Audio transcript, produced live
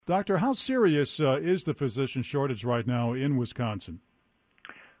Doctor, how serious is the physician shortage right now in Wisconsin?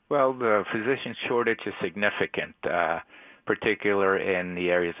 Well, the physician shortage is significant, particularly in the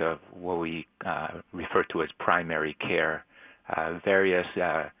areas of what we refer to as primary care. Various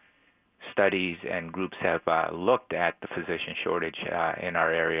studies and groups have looked at the physician shortage in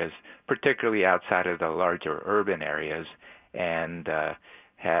our areas, particularly outside of the larger urban areas, and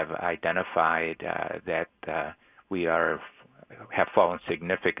have identified that we have fallen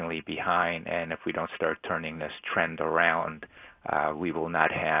significantly behind, and if we don't start turning this trend around, we will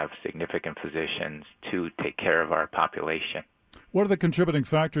not have significant physicians to take care of our population. What are the contributing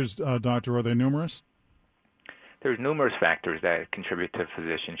factors, Doctor? Are they numerous? There's numerous factors that contribute to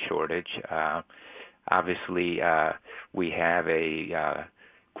physician shortage. Obviously, we have a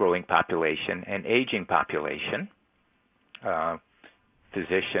growing population, an aging population.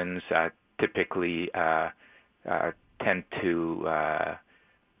 Physicians typically tend to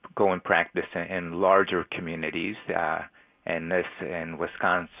go and practice in larger communities, and this in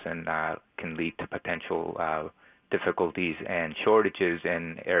Wisconsin can lead to potential difficulties and shortages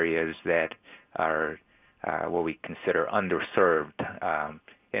in areas that are what we consider underserved.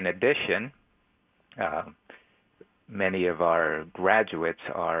 In addition, many of our graduates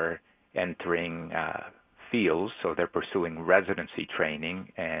are entering fields, so they're pursuing residency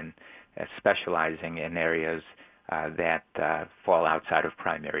training and specializing in areas that fall outside of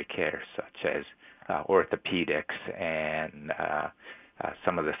primary care, such as orthopedics and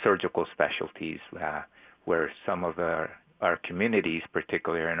some of the surgical specialties, where some of our communities,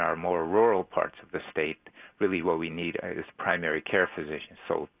 particularly in our more rural parts of the state, really what we need is primary care physicians,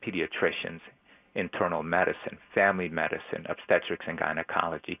 so pediatricians, internal medicine, family medicine, obstetrics and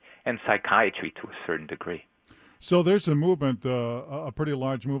gynecology, and psychiatry to a certain degree. So there's a movement, a pretty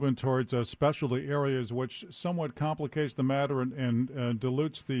large movement towards specialty areas, which somewhat complicates the matter and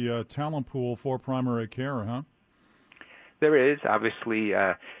dilutes the talent pool for primary care, huh? There is. Obviously,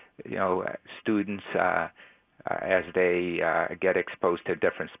 students, as they get exposed to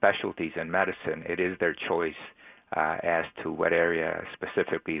different specialties in medicine, it is their choice as to what area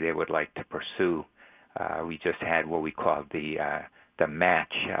specifically they would like to pursue. We just had what we call the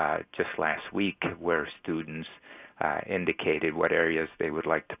match just last week, where students indicated what areas they would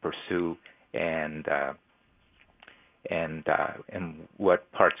like to pursue and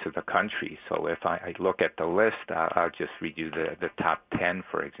what parts of the country. So if I look at the list, I'll just read you the top 10,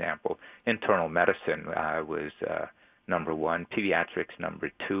 for example. Internal medicine was number 1, pediatrics number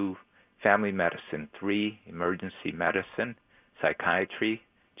 2, family medicine 3, emergency medicine, psychiatry,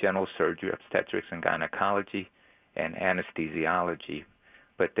 general surgery, obstetrics and gynecology, and anesthesiology.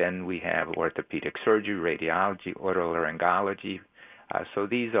 But then we have orthopedic surgery, radiology, otolaryngology. So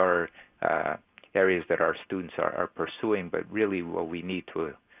these are areas that our students are pursuing, but really what we need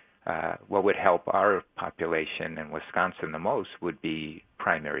to, what would help our population in Wisconsin the most would be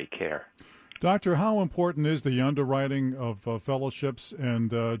primary care. Doctor, how important is the underwriting of fellowships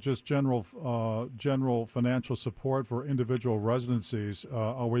and just general financial support for individual residencies?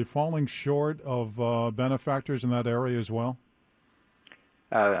 Are we falling short of benefactors in that area as well?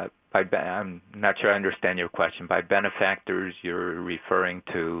 I'm not sure I understand your question. By benefactors, you're referring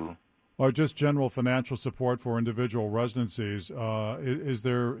to? Or just general financial support for individual residencies. Are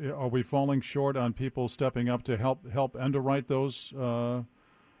we falling short on people stepping up to help underwrite those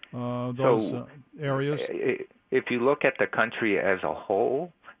areas? If you look at the country as a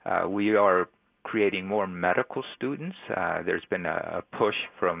whole, we are creating more medical students. There's been a push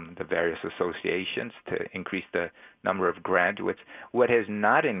from the various associations to increase the number of graduates. What has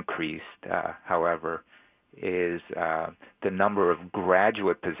not increased, however, is the number of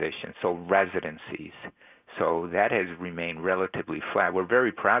graduate positions, so residencies. So that has remained relatively flat. We're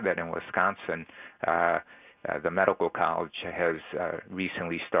very proud that in Wisconsin, the medical college has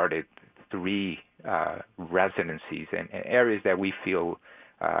recently started 3 residencies in areas that we feel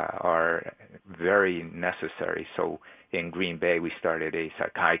are very necessary. So in Green Bay, we started a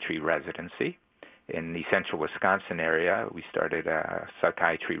psychiatry residency. In the central Wisconsin area, we started a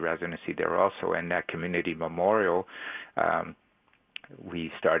psychiatry residency there also. And at Community Memorial,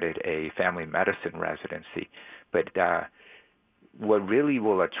 we started a family medicine residency. But what really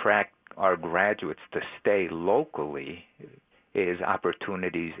will attract our graduates to stay locally is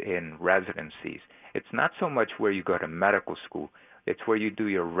opportunities in residencies. It's not so much where you go to medical school. It's where you do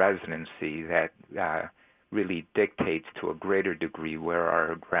your residency that really dictates to a greater degree where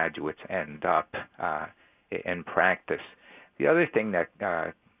our graduates end up in practice. The other thing that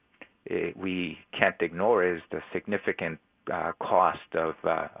we can't ignore is the significant cost of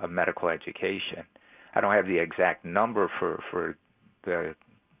medical education. I don't have the exact number for the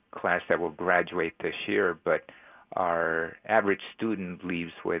class that will graduate this year, but our average student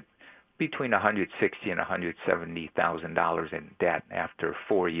leaves with between $160,000 and $170,000 in debt after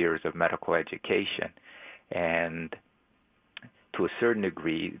 4 years of medical education. And to a certain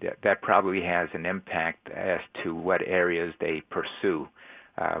degree, that probably has an impact as to what areas they pursue.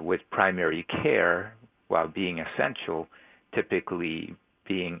 With primary care, while being essential, typically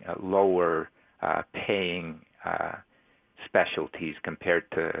being lower paying specialties compared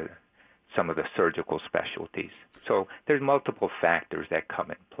to some of the surgical specialties. So there's multiple factors that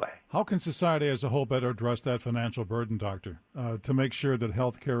come in play. How can society as a whole better address that financial burden, doctor, to make sure that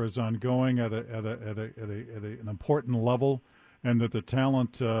healthcare is ongoing at an important level, and that the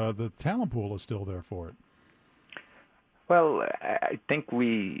talent pool is still there for it? Well, I think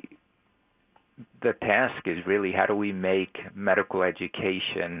the task is really, how do we make medical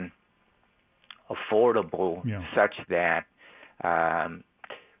education affordable such that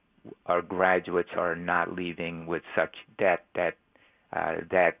our graduates are not leaving with such debt that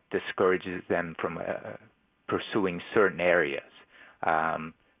discourages them from pursuing certain areas.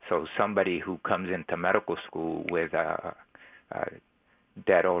 So somebody who comes into medical school with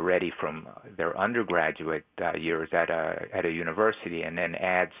debt already from their undergraduate years at a university, and then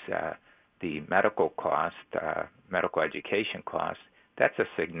adds the medical cost, medical education cost, that's a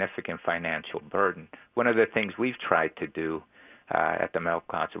significant financial burden. One of the things we've tried to do at the Medical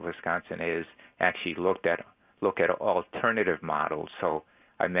Council of Wisconsin is actually look at alternative models. So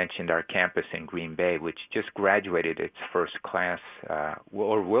I mentioned our campus in Green Bay, which just graduated its first class,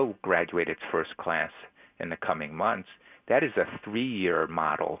 or will graduate its first class in the coming months. That is a 3-year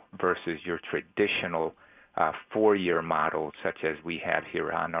model versus your traditional 4-year model, such as we have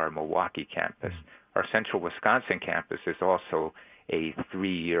here on our Milwaukee campus. Our Central Wisconsin campus is also a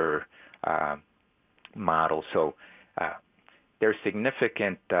 3-year model. So there's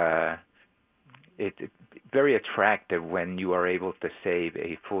significant, very attractive when you are able to save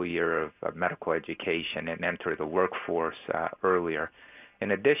a full year of medical education and enter the workforce earlier.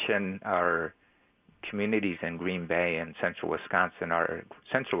 In addition, our communities in Green Bay and Central Wisconsin, our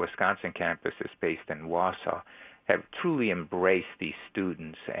Central Wisconsin campus is based in Wausau, have truly embraced these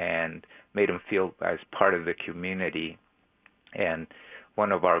students and made them feel as part of the community. And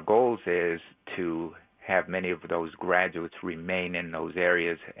one of our goals is to have many of those graduates remain in those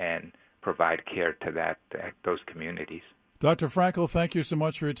areas and provide care to those communities. Dr. Franco, thank you so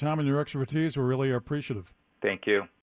much for your time and your expertise. We're really appreciative. Thank you.